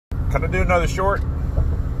Can I do another short?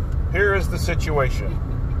 Here is the situation.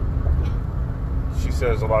 She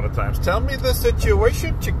says a lot of times, tell me the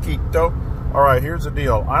situation, Chiquito. All right, here's the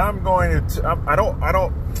deal. I'm going to, I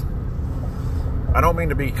don't mean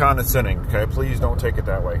to be condescending, okay? Please don't take it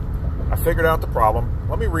that way. I figured out the problem.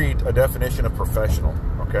 Let me read a definition of professional,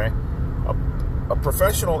 okay? A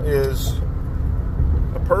professional is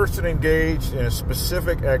a person engaged in a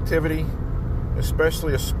specific activity,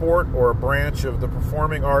 especially a sport or a branch of the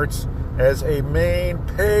performing arts, as a main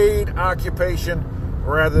paid occupation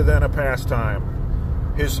rather than a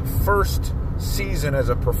pastime. His first season as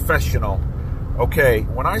a professional. Okay,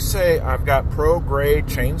 when I say I've got pro-grade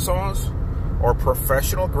chainsaws or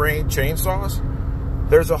professional grade chainsaws,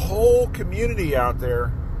 there's a whole community out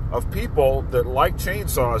there of people that like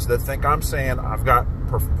chainsaws that think I'm saying I've got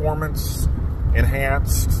performance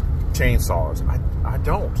enhanced chainsaws. I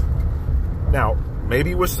don't. Now,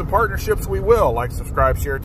 maybe with some partnerships we will, like subscribe, share,